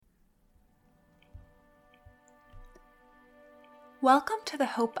Welcome to the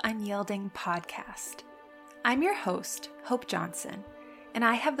Hope Unyielding podcast. I'm your host, Hope Johnson, and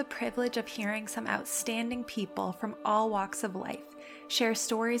I have the privilege of hearing some outstanding people from all walks of life share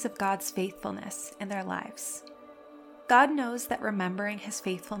stories of God's faithfulness in their lives. God knows that remembering His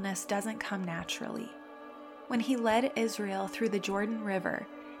faithfulness doesn't come naturally. When He led Israel through the Jordan River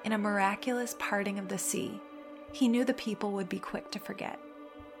in a miraculous parting of the sea, He knew the people would be quick to forget.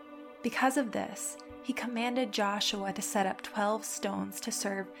 Because of this, He commanded Joshua to set up 12 stones to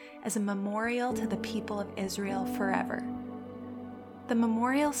serve as a memorial to the people of Israel forever. The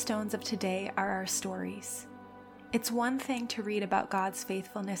memorial stones of today are our stories. It's one thing to read about God's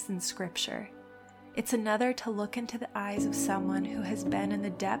faithfulness in Scripture. It's another to look into the eyes of someone who has been in the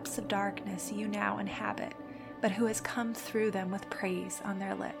depths of darkness you now inhabit, but who has come through them with praise on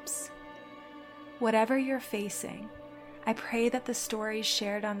their lips. Whatever you're facing, I pray that the stories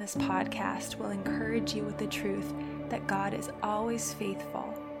shared on this podcast will encourage you with the truth that God is always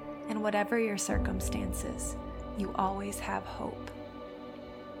faithful, and whatever your circumstances, you always have hope.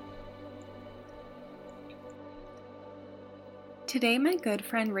 Today, my good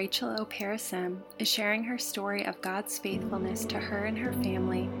friend Rachel O'Parasim is sharing her story of God's faithfulness to her and her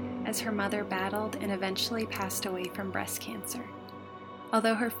family as her mother battled and eventually passed away from breast cancer.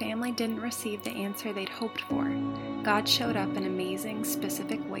 Although her family didn't receive the answer they'd hoped for, God showed up in amazing,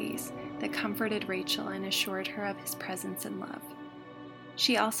 specific ways that comforted Rachel and assured her of His presence and love.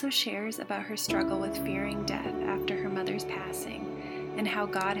 She also shares about her struggle with fearing death after her mother's passing and how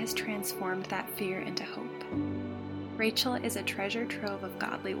God has transformed that fear into hope. Rachel is a treasure trove of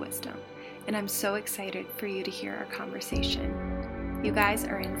godly wisdom, and I'm so excited for you to hear our conversation. You guys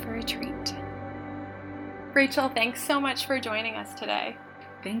are in for a treat. Rachel, thanks so much for joining us today.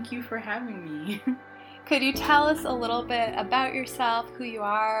 Thank you for having me. Could you tell us a little bit about yourself, who you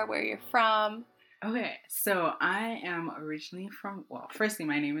are, where you're from? Okay, so I am originally firstly,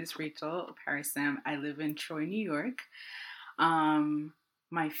 my name is Rachel O'Parasim. I live in Troy, New York.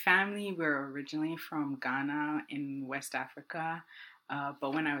 My family were originally from Ghana in West Africa,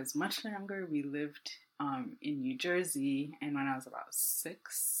 but when I was much younger, we lived in New Jersey, and when I was about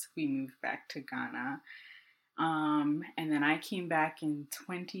 6, we moved back to Ghana. And then I came back in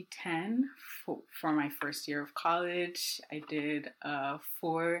 2010 for my first year of college. I did a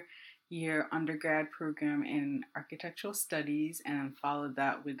 4-year undergrad program in architectural studies and followed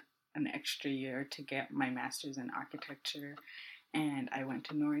that with an extra year to get my master's in architecture. And I went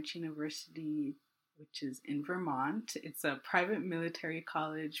to Norwich University, which is in Vermont. It's a private military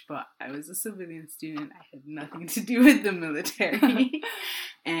college, but I was a civilian student. I had nothing to do with the military.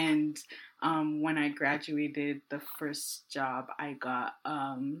 And when I graduated, the first job I got,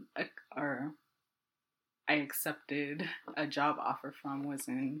 I accepted a job offer from was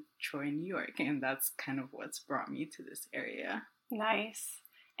in Troy, New York. And that's kind of what's brought me to this area. Nice.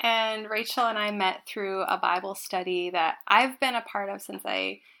 And Rachel and I met through a Bible study that I've been a part of since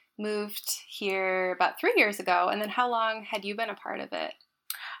I moved here about 3 years ago. And then how long had you been a part of it?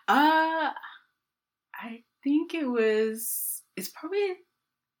 I think it's probably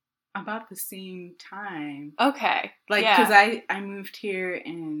about the same time. Okay. Because I moved here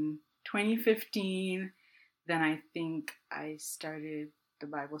in 2015. Then I think I started the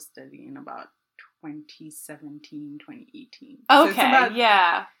Bible study in about 2017, 2018. Okay, so it's about,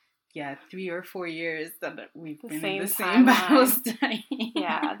 yeah, 3 or 4 years that we've been in the same same Bible study.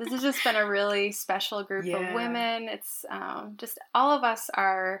 Yeah, this has just been a really special group of women. It's just all of us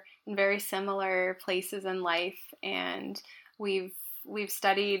are in very similar places in life, and we've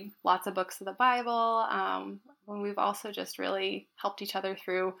studied lots of books of the Bible. We've also just really helped each other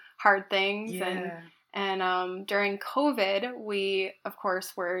through hard things. And during COVID, we, of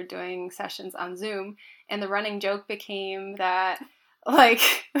course, were doing sessions on Zoom, and the running joke became that,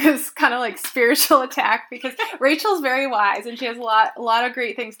 this kind of like spiritual attack, because Rachel's very wise and she has a lot of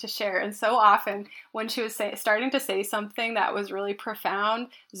great things to share. And so often when she was starting to say something that was really profound,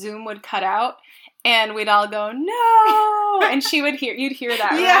 Zoom would cut out and we'd all go, no, and you'd hear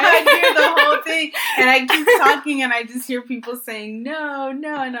that, right? Yeah, I'd hear the whole thing, and I keep talking, and I just hear people saying, no,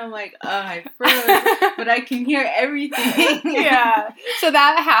 and I'm like, oh, I froze, but I can hear everything. Yeah, so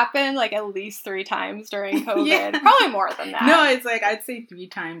that happened, at least 3 times during COVID, Yeah. Probably more than that. No, it's I'd say 3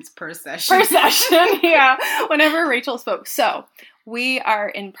 times per session. Yeah, whenever Rachel spoke. So, we are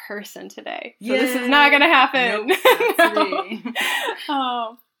in person today, so this is not going to happen. Nope,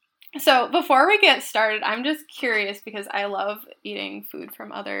 Oh. So before we get started, I'm just curious because I love eating food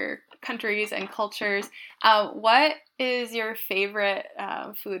from other countries and cultures. What is your favorite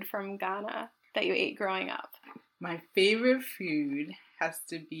food from Ghana that you ate growing up? My favorite food has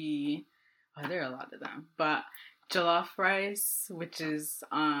to be, there are a lot of them, but jollof rice, which is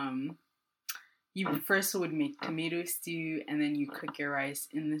you first would make tomato stew and then you cook your rice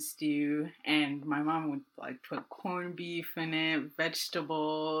in the stew. And my mom would like put corned beef in it,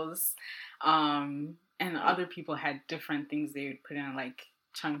 vegetables, and other people had different things they would put in, like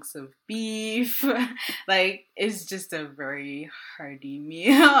chunks of beef. Like, it's just a very hearty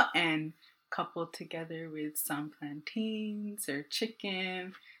meal, and coupled together with some plantains or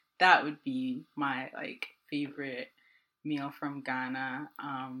chicken, that would be my like favorite meal from Ghana.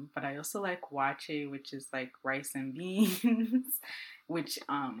 But I also like wache, which is like rice and beans, which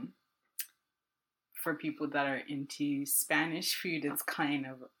for people that are into Spanish food, it's kind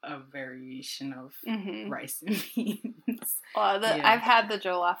of a variation of rice and beans. Well, I've had the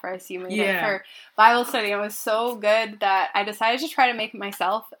jollof rice you made it for Bible study. It was so good that I decided to try to make it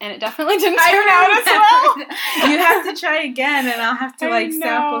myself, and it definitely didn't turn out as well. You have to try again, and I'll have to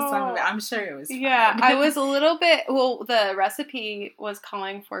sample some of it. I'm sure it was fun. Yeah, I was a little bit, the recipe was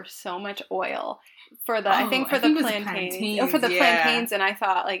calling for so much oil. For the plantains, and I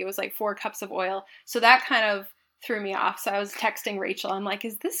thought like it was like 4 cups of oil, so that kind of threw me off. So I was texting Rachel. I'm like,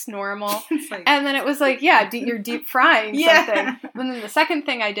 "Is this normal?" And then it was like, "Yeah, you're deep frying something." And then the second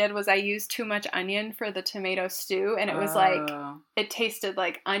thing I did was I used too much onion for the tomato stew, and it was like it tasted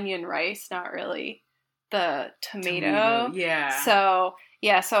like onion rice, not really the tomato. Yeah. So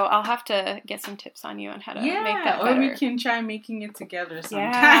I'll have to get some tips on you on how to make that better. Or we can try making it together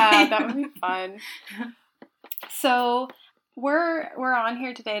sometime. Yeah, that would be fun. So we're on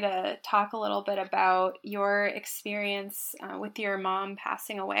here today to talk a little bit about your experience with your mom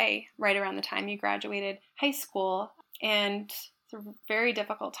passing away right around the time you graduated high school. And it's a very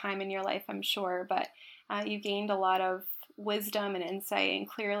difficult time in your life, I'm sure, but you gained a lot of wisdom and insight, and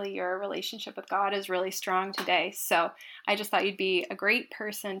clearly your relationship with God is really strong today. So I just thought you'd be a great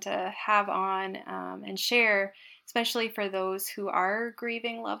person to have on and share, especially for those who are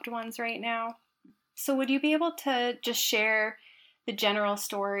grieving loved ones right now. So would you be able to just share the general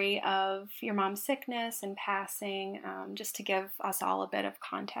story of your mom's sickness and passing, just to give us all a bit of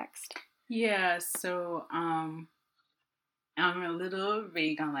context? Yeah, so I'm a little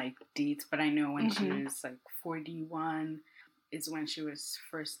vague on like dates, but I know when she was like 41 is when she was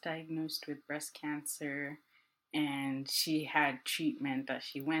first diagnosed with breast cancer, and she had treatment that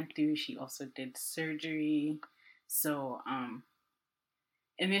she went through. She also did surgery. So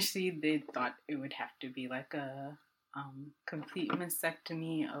initially they thought it would have to be like a complete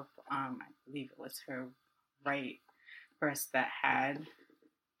mastectomy of I believe it was her right breast that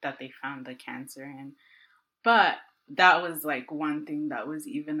they found the cancer in. But that was like one thing that was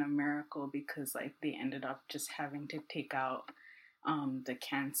even a miracle, because like they ended up just having to take out the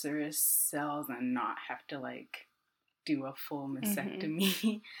cancerous cells and not have to like do a full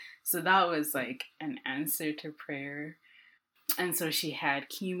mastectomy. So that was like an answer to prayer. And so she had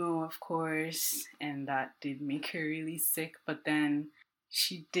chemo, of course, and that did make her really sick. But then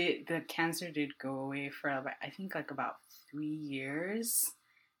the cancer did go away for I think like about 3 years.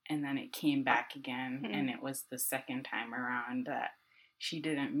 And then it came back again, and it was the second time around that she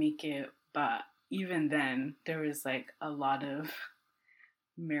didn't make it. But even then, there was like a lot of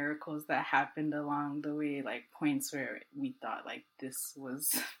miracles that happened along the way, like points where we thought like this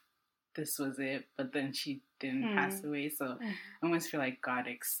was it, but then she didn't pass away. So I almost feel like God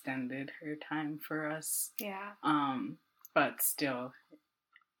extended her time for us. Yeah. But still,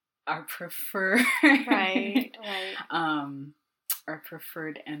 our preferred our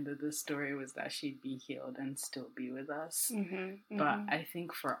preferred end of the story was that she'd be healed and still be with us. But I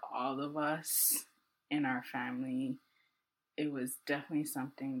think for all of us in our family, it was definitely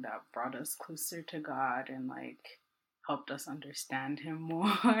something that brought us closer to God and like helped us understand Him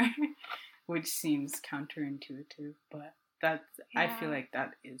more, which seems counterintuitive, but I feel like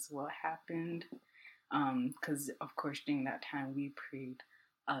that is what happened. Because of course during that time we prayed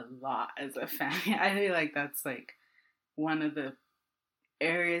a lot as a family. I feel like that's like one of the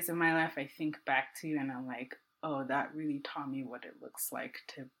areas in my life I think back to, and I'm like, oh, that really taught me what it looks like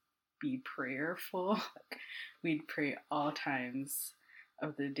to be prayerful. Like, we'd pray all times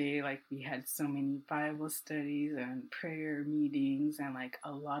of the day. Like, we had so many Bible studies and prayer meetings, and like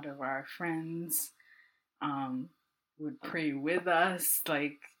a lot of our friends would pray with us.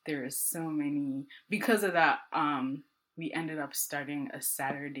 Like, there are so many. Because of that, we ended up starting a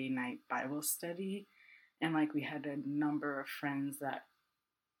Saturday night Bible study, and like we had a number of friends that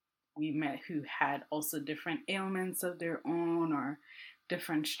we met who had also different ailments of their own or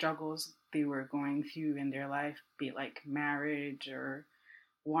different struggles they were going through in their life, be it like marriage or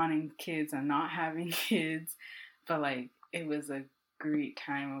wanting kids and not having kids. But like it was a great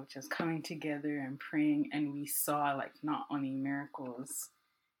time of just coming together and praying, and we saw like not only miracles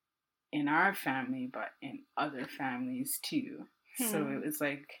in our family but in other families too. So it was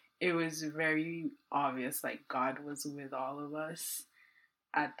like, it was very obvious like God was with all of us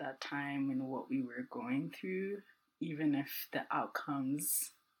at that time and what we were going through, even if the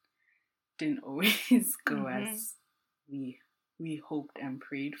outcomes didn't always go as we hoped and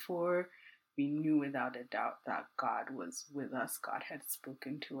prayed for. We knew without a doubt that God was with us. God had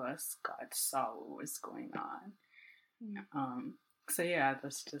spoken to us. God saw what was going on. So yeah,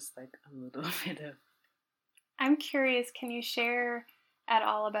 that's just like a little bit of... I'm curious, can you share at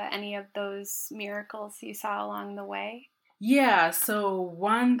all about any of those miracles you saw along the way? Yeah, so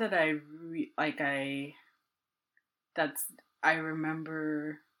one that I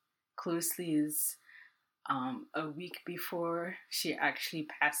remember closely is a week before she actually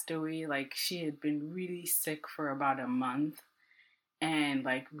passed away. Like, she had been really sick for about a month and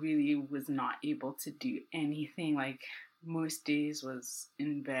like really was not able to do anything. Like, most days was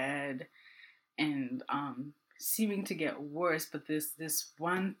in bed and seeming to get worse. But this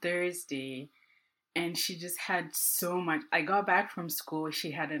one Thursday, and she just had so much. I got back from school,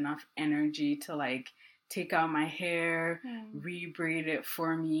 she had enough energy to like take out my hair, re-braid it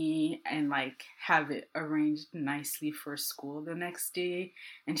for me, and like have it arranged nicely for school the next day.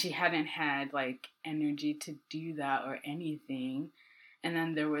 And she hadn't had like energy to do that or anything. And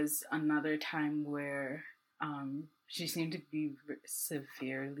then there was another time where she seemed to be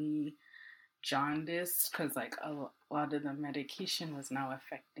severely jaundiced because like a lot of the medication was now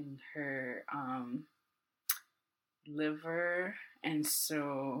affecting her liver, and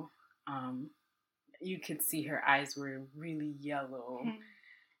so you could see her eyes were really yellow.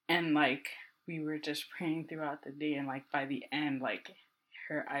 And like we were just praying throughout the day, and like by the end, like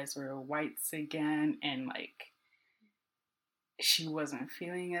her eyes were whites again, and like she wasn't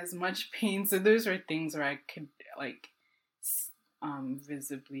feeling as much pain. So those were things where I could like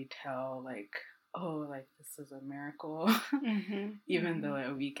visibly tell like, oh, like this is a miracle. Even though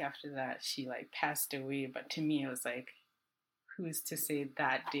a week after that she like passed away. But to me it was like, who's to say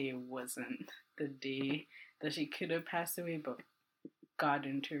that day wasn't the day that she could have passed away? But God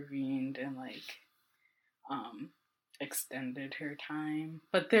intervened and like extended her time.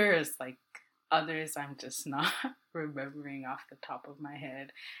 But there is like others I'm just not remembering off the top of my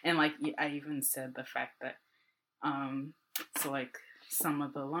head. And like I even said the fact that so like some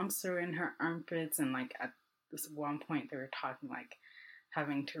of the lumps are in her armpits, and like at this one point they were talking like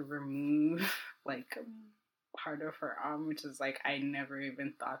having to remove like part of her arm, which is like I never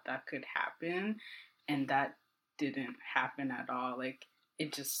even thought that could happen, and that didn't happen at all. Like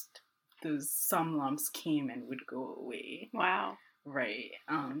it just, some lumps came and would go away. Wow. Right.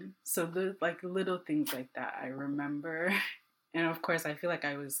 So the like little things like that I remember. And of course I feel like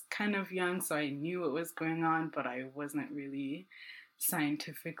I was kind of young, so I knew what was going on, but I wasn't really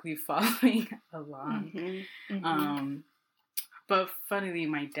scientifically following along. But funnily,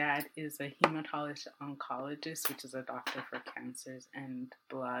 my dad is a hematologist oncologist, which is a doctor for cancers and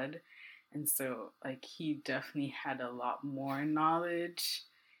blood. And so like he definitely had a lot more knowledge.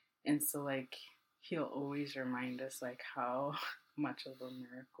 And so like he'll always remind us like how much of a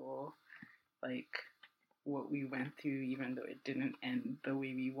miracle like what we went through, even though it didn't end the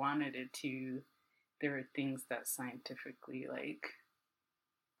way we wanted it to. There are things that scientifically like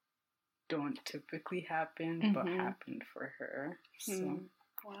don't typically happen, but happened for her. So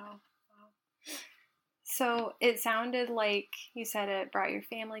wow. So it sounded like you said it brought your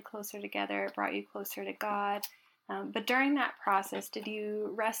family closer together, it brought you closer to God. But during that process, did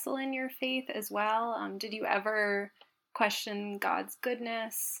you wrestle in your faith as well? Did you ever question God's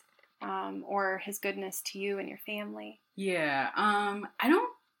goodness or his goodness to you and your family? Yeah.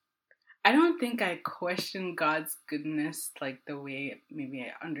 I don't think I question God's goodness like the way maybe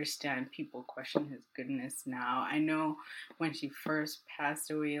I understand people question his goodness now. I know when she first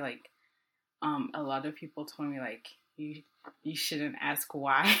passed away, like a lot of people told me like you shouldn't ask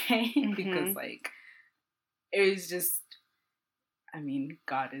why because like it was just, I mean,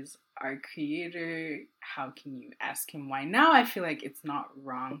 God is our creator. How can you ask him why? Now I feel like it's not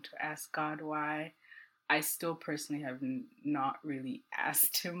wrong to ask God why. I still personally have not really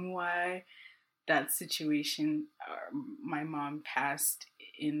asked him why that situation, my mom passed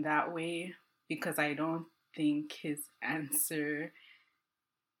in that way, because I don't think his answer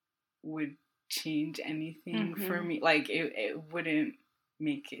would change anything for me. Like it wouldn't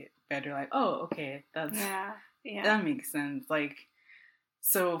make it better. Like, oh, okay, that's that makes sense. Like,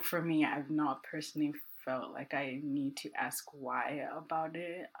 so for me, I've not personally felt like I need to ask why about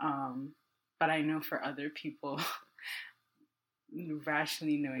it. But I know for other people,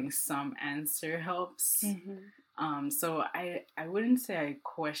 rationally knowing some answer helps. Mm-hmm. So I wouldn't say I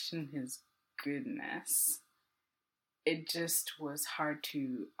question his goodness. It just was hard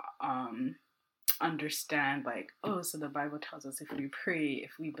to understand, like, oh, so the Bible tells us if we pray,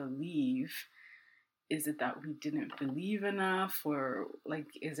 if we believe, is it that we didn't believe enough, or like,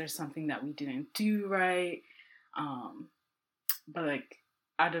 is there something that we didn't do right? But like,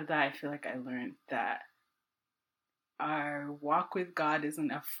 out of that, I feel like I learned that our walk with God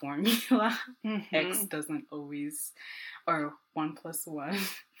isn't a formula. Mm-hmm. X doesn't always, or 1 + 1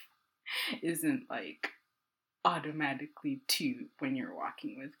 isn't like automatically 2 when you're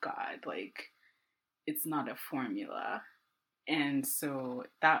walking with God. Like, it's not a formula. And so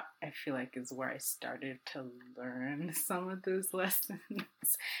that, I feel like, is where I started to learn some of those lessons,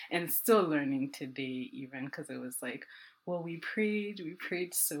 and still learning today, even, because it was like, well, we prayed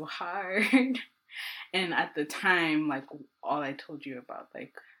so hard. And at the time, like, all I told you about,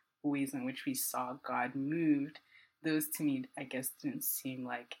 like, ways in which we saw God moved, those to me, I guess, didn't seem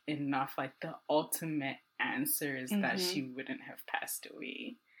like enough. Like, the ultimate answer is that she wouldn't have passed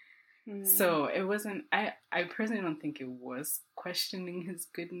away. So it wasn't, I personally don't think it was questioning his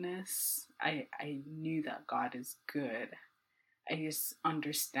goodness. I knew that God is good. I just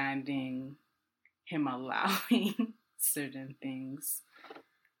understanding him allowing certain things.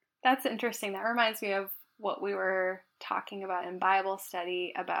 That's interesting. That reminds me of what we were talking about in Bible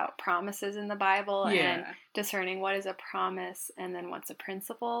study about promises in the Bible and discerning what is a promise and then what's a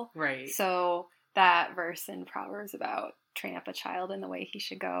principle. Right. So that verse in Proverbs about train up a child in the way he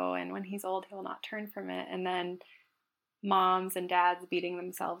should go, and when he's old, he will not turn from it. And then moms and dads beating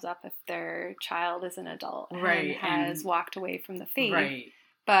themselves up if their child is an adult and has walked away from the faith. Right.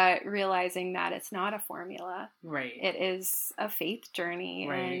 But realizing that it's not a formula. Right. It is a faith journey.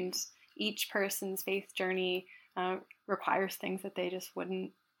 Right. And each person's faith journey requires things that they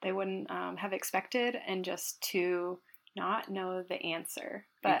wouldn't have expected, and just to not know the answer.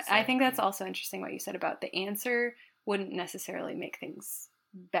 But exactly. I think that's also interesting what you said about the answer wouldn't necessarily make things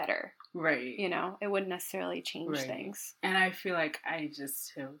better. Right. You know, it wouldn't necessarily change things. And I feel like I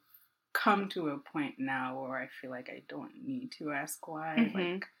just have come to a point now where I feel like I don't need to ask why. Mm-hmm.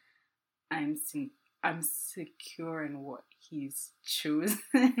 Like, I'm secure in what he's chosen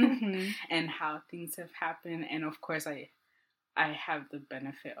and how things have happened. And of course, I have the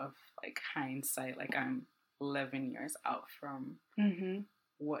benefit of, like, hindsight. Like, I'm 11 years out from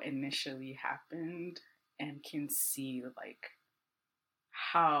what initially happened, and can see, like,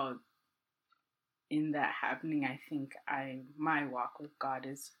 how in that happening, I think my walk with God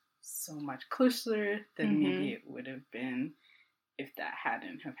is so much closer than maybe it would have been if that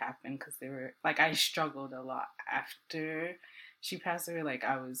hadn't have happened. Because they were, like, I struggled a lot after she passed away. Like,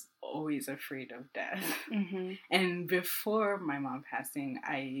 I was always afraid of death. And before my mom passing,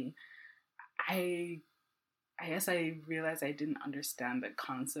 I guess I realized I didn't understand the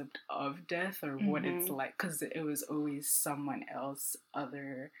concept of death or what it's like, because it was always someone else,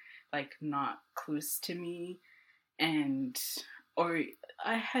 other, like, not close to me. Or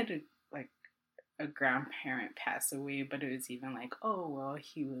I had a grandparent pass away, but it was even like, oh, well,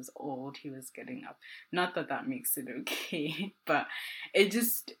 he was old, he was getting up. Not that that makes it okay, but it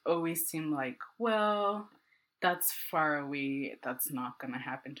just always seemed like, well, that's far away, that's not gonna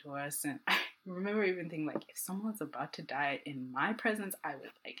happen to us. And I remember even thinking, like, if someone's about to die in my presence, I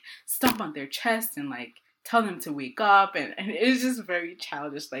would, like, stomp on their chest and, like, tell them to wake up. And it was just very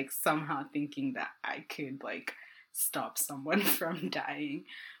childish, like, somehow thinking that I could, like, stop someone from dying.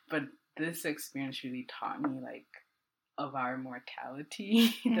 But this experience really taught me, like, of our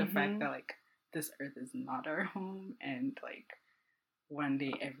mortality, the fact that, like, this earth is not our home, and, like, one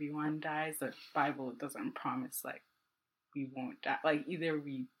day everyone dies. The Bible doesn't promise, like, we won't die. Like, either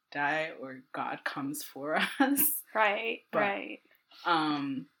we die or God comes for us. Right.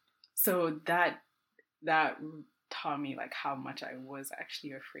 So that taught me, like, how much I was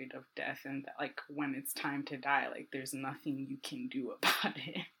actually afraid of death, and that, like, when it's time to die, like, there's nothing you can do about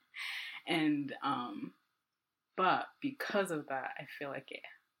it. And but because of that, I feel like it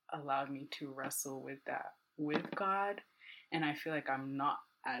allowed me to wrestle with that with God, and I feel like I'm not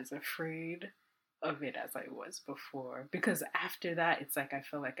as afraid of it as I was before, because after that, it's like I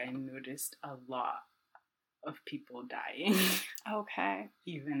feel like I noticed a lot of people dying. Okay.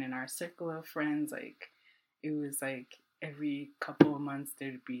 Even in our circle of friends, like, it was like every couple of months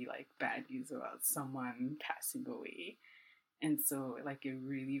there'd be, like, bad news about someone passing away. And so, like, it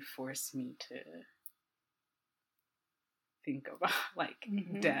really forced me to think about, like,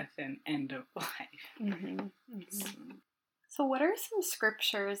 death and end of life. So what are some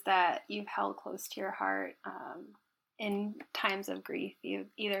scriptures that you've held close to your heart in times of grief,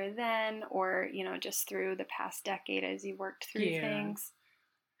 either then or, just through the past decade as you worked through things?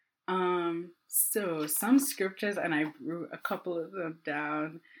 So some scriptures, and I wrote a couple of them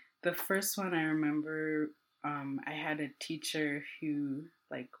down. The first one I remember, I had a teacher who,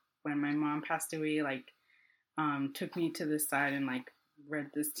 like, when my mom passed away, like, took me to the side and, like, read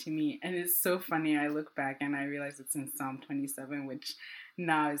this to me. And it's so funny. I look back and I realize it's in Psalm 27, which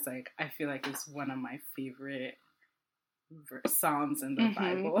now is, like, I feel like it's one of my favorite Psalms in the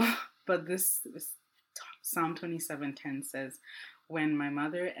Bible. But this Psalm 27:10 says, "When my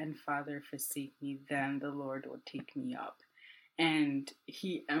mother and father forsake me, then the Lord will take me up." And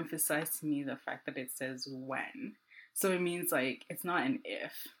he emphasized to me the fact that it says when. So it means, like, it's not an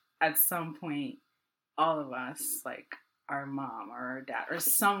if. At some point, all of us, like our mom or our dad or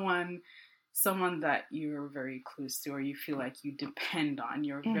someone that you're very close to or you feel like you depend on,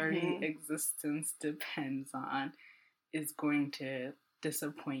 your very existence depends on, is going to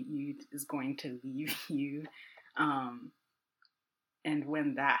disappoint you, is going to leave you. And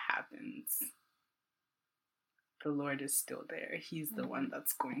when that happens, the Lord is still there. He's the one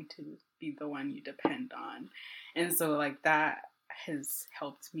that's going to be the one you depend on. And so, like, that has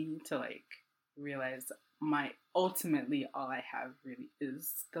helped me to, like, realize ultimately all I have really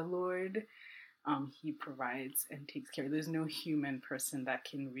is the Lord. He provides and takes care. There's no human person that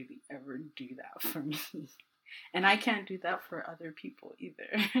can really ever do that for me. And I can't do that for other people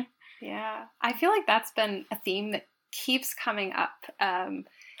either. Yeah. I feel like that's been a theme that keeps coming up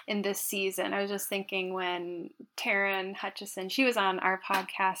in this season. I was just thinking when Taryn Hutchison, she was on our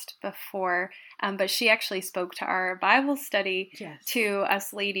podcast before, but she actually spoke to our Bible study to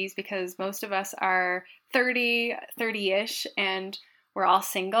us ladies, because most of us are 30-ish and we're all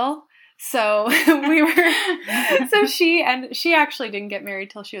single. So she actually didn't get married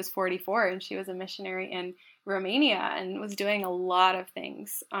till she was 44, and she was a missionary in Romania and was doing a lot of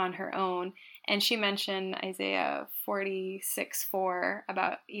things on her own. And she mentioned Isaiah 46:4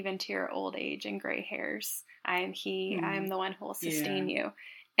 about even to your old age and gray hairs, I am the one who will sustain you.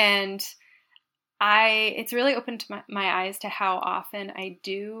 And it's really opened my eyes to how often I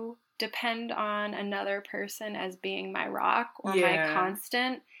do depend on another person as being my rock or my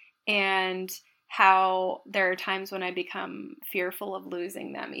constant, and how there are times when I become fearful of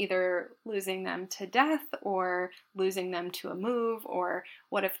losing them, either losing them to death or losing them to a move, or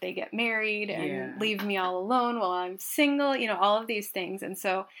what if they get married and leave me all alone while I'm single, all of these things. And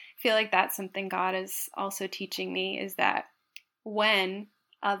so I feel like that's something God is also teaching me, is that when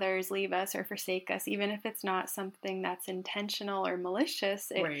others leave us or forsake us, even if it's not something that's intentional or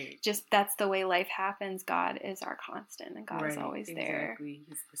malicious, that's the way life happens. God is our constant, and God is always there. Exactly.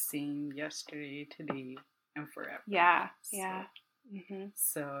 He's the same yesterday, today, and forever.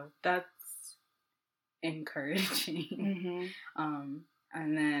 So that's encouraging. And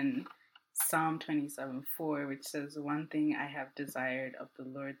then Psalm 27:4, which says, "One thing I have desired of the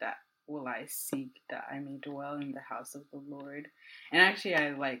Lord, that will I seek, that I may dwell in the house of the Lord." And actually,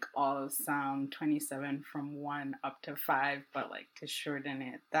 I like all of Psalm 27 from 1 up to 5, but, like, to shorten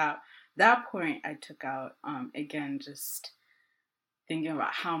it, that point I took out, again, just thinking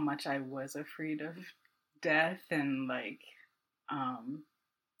about how much I was afraid of death, and, like,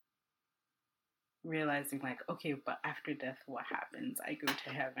 realizing, like, okay, but after death, what happens? I go to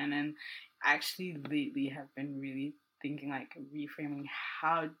heaven. And actually lately have been really thinking, like, reframing,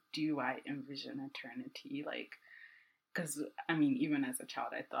 how do I envision eternity? Like, because, I mean, even as a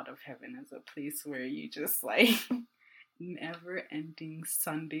child, I thought of heaven as a place where you just, like, never-ending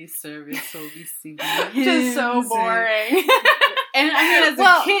Sunday service will be singing hymns. Just so boring. And I mean, as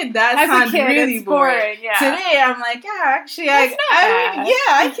a kid, that sounds really boring. Yeah. Today, I'm like, actually,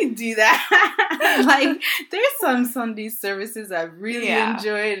 I can do that. Like, there's some Sunday services I've really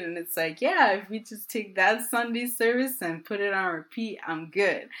enjoyed, and it's like, if we just take that Sunday service and put it on repeat, I'm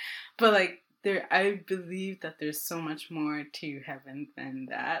good. But, like, I believe that there's so much more to heaven than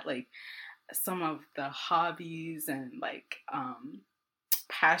that. Like, some of the hobbies and, like,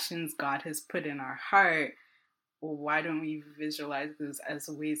 passions God has put in our heart, well, why don't we visualize those as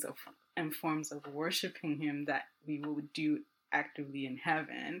ways of and forms of worshiping Him that we will do actively in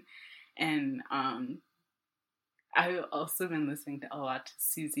heaven? And I've also been listening to a lot to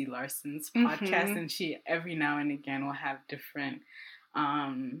Susie Larson's podcast, and she every now and again will have different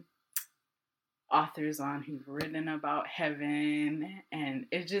authors on who've written about heaven, and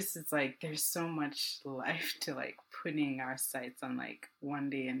it's like there's so much life to, like, putting our sights on, like, one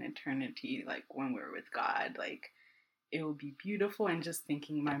day in eternity, like when we're with God, like, it will be beautiful. And just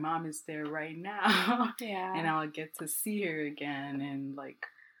thinking my mom is there right now, and I'll get to see her again, and, like,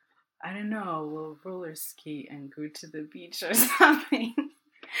 I don't know, we'll roller skate and go to the beach or something.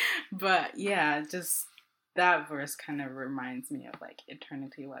 But yeah, just that verse kind of reminds me of like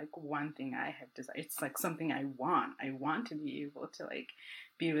eternity, like one thing I have desired. It's like something I want. I want to be able to like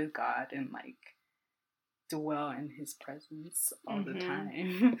be with God and like dwell in his presence all the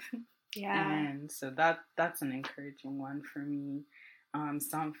time. Yeah. And so that's an encouraging one for me.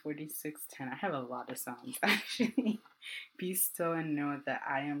 Psalm 46:10. I have a lot of psalms actually. Be still and know that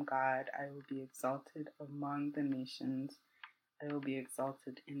I am God. I will be exalted among the nations. I will be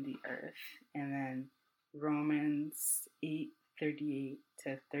exalted in the earth. And then Romans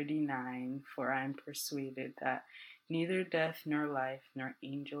 8:38-39. For I am persuaded that neither death nor life, nor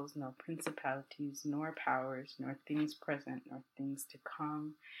angels, nor principalities, nor powers, nor things present, nor things to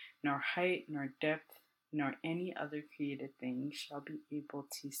come, nor height, nor depth, nor any other created thing shall be able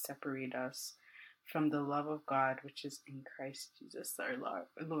to separate us from the love of God, which is in Christ Jesus our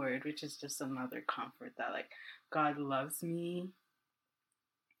Lord, which is just another comfort that like God loves me,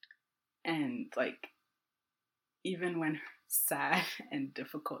 and like even when sad and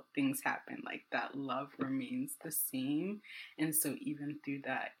difficult things happen, like that love remains the same. And so even through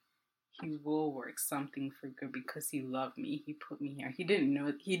that, he will work something for good because he loved me. He put me here.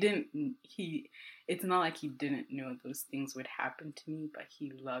 It's not like he didn't know those things would happen to me, but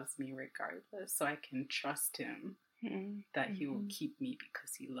he loves me regardless. So I can trust him that he will keep me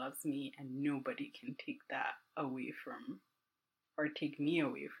because he loves me, and nobody can take that away from, or take me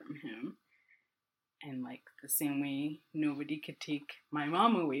away from him. And like the same way nobody could take my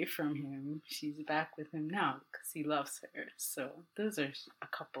mom away from him, she's back with him now because he loves her. So those are a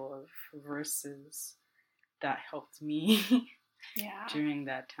couple of verses that helped me during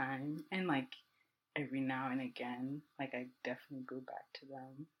that time. And like every now and again, like I definitely go back to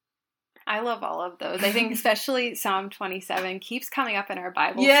them. I love all of those. I think especially Psalm 27 keeps coming up in our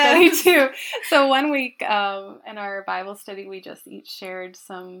Bible study too. So one week in our Bible study, we just each shared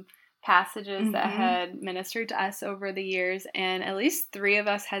some passages that had ministered to us over the years, and at least 3 of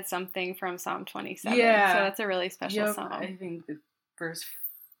us had something from Psalm 27. Yeah. So that's a really special psalm. I think the verse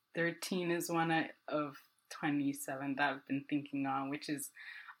 13 is one of 27 that I've been thinking on, which is,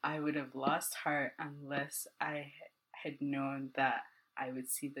 I would have lost heart unless I had known that I would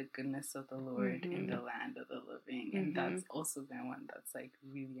see the goodness of the Lord in the land of the living. And that's also been one that's like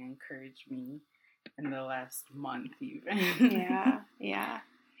really encouraged me in the last month even.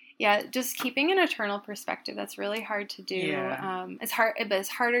 Yeah, just keeping an eternal perspective, that's really hard to do. Yeah. But it's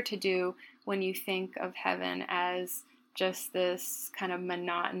harder to do when you think of heaven as just this kind of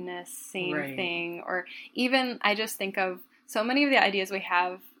monotonous same thing. Or even, I just think of so many of the ideas we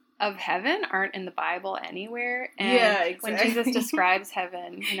have of heaven aren't in the Bible anywhere. And when Jesus describes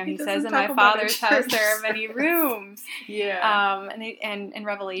heaven, he says, in my Father's house there are many rooms. And in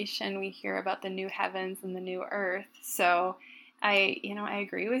Revelation we hear about the new heavens and the new earth. So I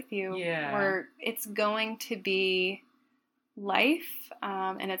agree with you. Where it's going to be life,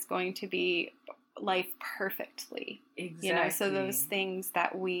 and it's going to be life perfectly. Exactly. So those things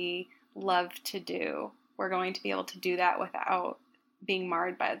that we love to do, we're going to be able to do that without being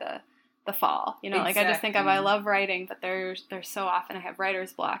marred by the fall. Like I just think of, I love writing, but there's so often I have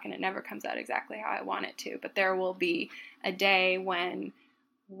writer's block and it never comes out exactly how I want it to. But there will be a day when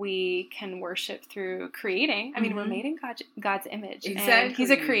we can worship through creating. I mean, we're made in God's image. Exactly. And he's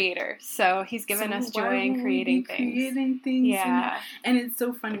a creator. So he's given us joy in creating things. Yeah. And it's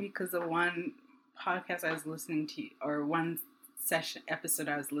so funny because the one podcast I was listening to, or one episode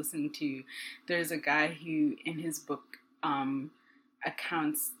I was listening to, there's a guy who in his book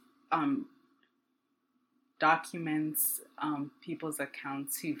documents people's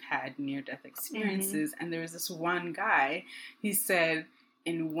accounts who've had near-death experiences. And there was this one guy, he said,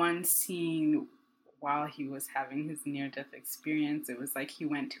 in one scene while he was having his near-death experience, it was like he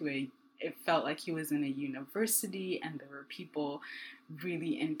went to it felt like he was in a university, and there were people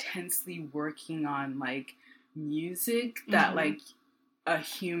really intensely working on like music that like a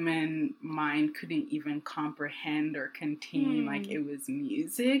human mind couldn't even comprehend or contain. Like it was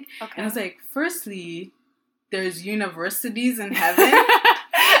music. Okay. And I was like, firstly, there's universities in heaven.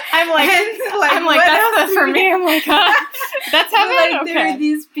 I'm like that's for me. I'm like, that's heaven. Like there are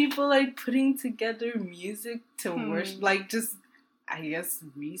these people like putting together music to worship, like just, I guess,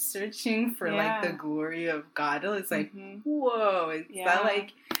 researching for like the glory of God. It's like, whoa, it's that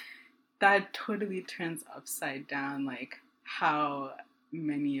like, that totally turns upside down like how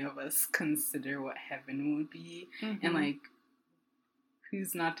many of us consider what heaven would be. And like,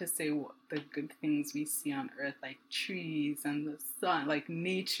 who's not to say what the good things we see on earth, like trees and the sun, like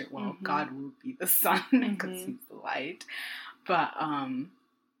nature. Well, God will be the sun because he's the light. But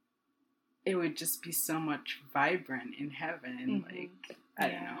it would just be so much vibrant in heaven. Mm-hmm. Like, I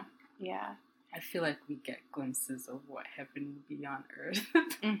don't know. Yeah. I feel like we get glimpses of what heaven will be on earth.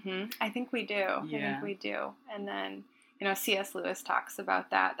 Mm-hmm. I think we do. Yeah. I think we do. And then, C.S. Lewis talks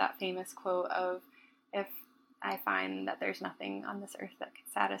about that famous quote of, if I find that there's nothing on this earth that can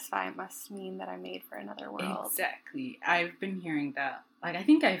satisfy, it must mean that I'm made for another world. Exactly. I've been hearing that. Like, I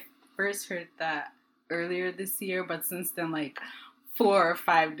think I first heard that earlier this year, but since then, like, 4 or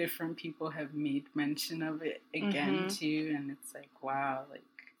 5 different people have made mention of it again, too. And it's like, wow, like,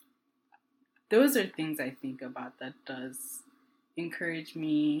 those are things I think about that does encourage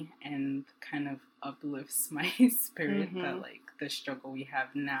me and kind of uplifts my spirit that, like, the struggle we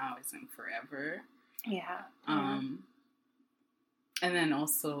have now isn't forever. Yeah. And then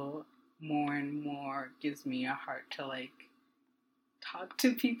also more and more gives me a heart to, like, talk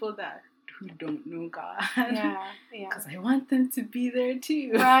to people who don't know God. Yeah. Because I want them to be there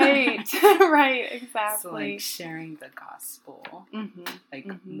too. Right. Right. Exactly. So, like, sharing the gospel,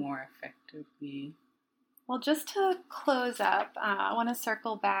 more effectively. Well, just to close up, I want to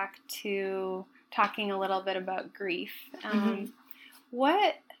circle back to talking a little bit about grief.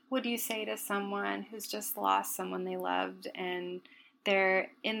 What would you say to someone who's just lost someone they loved and they're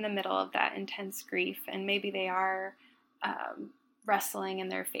in the middle of that intense grief, and maybe they are wrestling in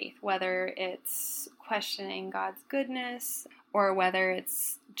their faith, whether it's questioning God's goodness or whether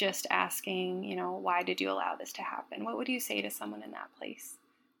it's just asking, why did you allow this to happen? What would you say to someone in that place?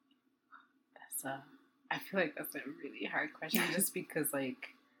 I feel like that's a really hard question just because,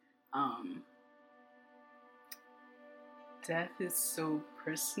 like, death is so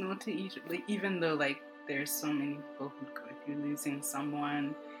personal to each, like, even though, like, there's so many people who go through losing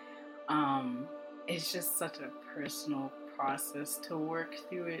someone, it's just such a personal process to work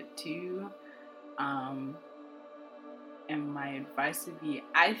through it too. And my advice would be,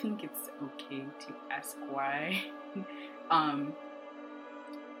 I think it's okay to ask why.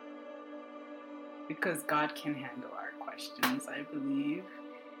 Because God can handle our questions, I believe.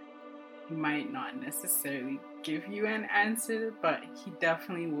 He might not necessarily give you an answer, but he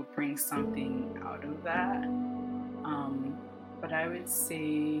definitely will bring something out of that. But I would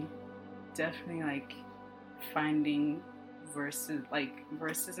say definitely, like, finding verses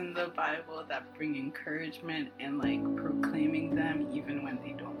in the Bible that bring encouragement and, like, proclaiming them even when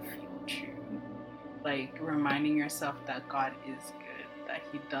they don't feel true. Like, reminding yourself that God is good, that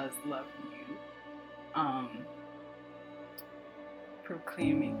he does love you.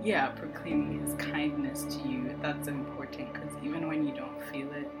 Proclaiming his kindness to you, that's important, because even when you don't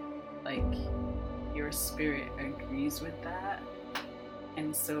feel it, like, your spirit agrees with that.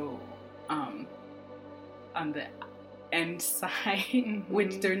 And so on the end side,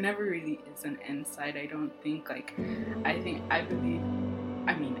 which there never really is an end side, I don't think, like, I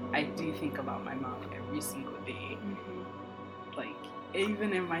do think about my mom every single day. Like,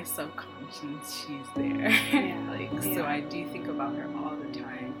 even in my subconscious, she's there. So I do think about her all the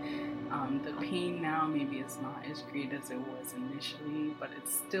time. The pain now maybe is not as great as it was initially, but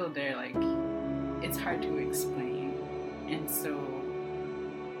it's still there. Like, it's hard to explain. And so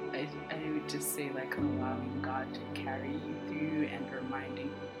I would just say, like, allowing God to carry you through and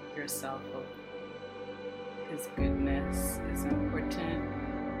reminding yourself of his goodness is important.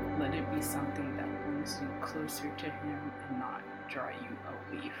 Let it be something that brings you closer to him and not draw you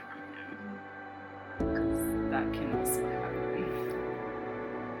away from him, because that can also happen.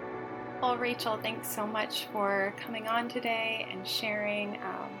 Well, Rachel, thanks so much for coming on today and sharing.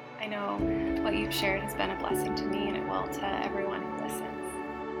 I know what you've shared has been a blessing to me, and it will to everyone who listens.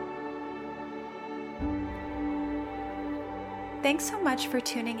 Thanks so much for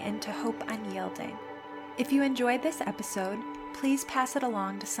tuning in to Hope Unyielding. If you enjoyed this episode, please pass it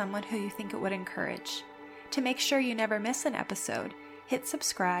along to someone who you think it would encourage. To make sure you never miss an episode, hit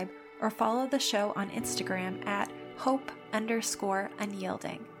subscribe or follow the show on Instagram at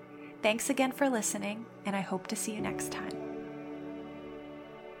hope_unyielding. Thanks again for listening, and I hope to see you next time.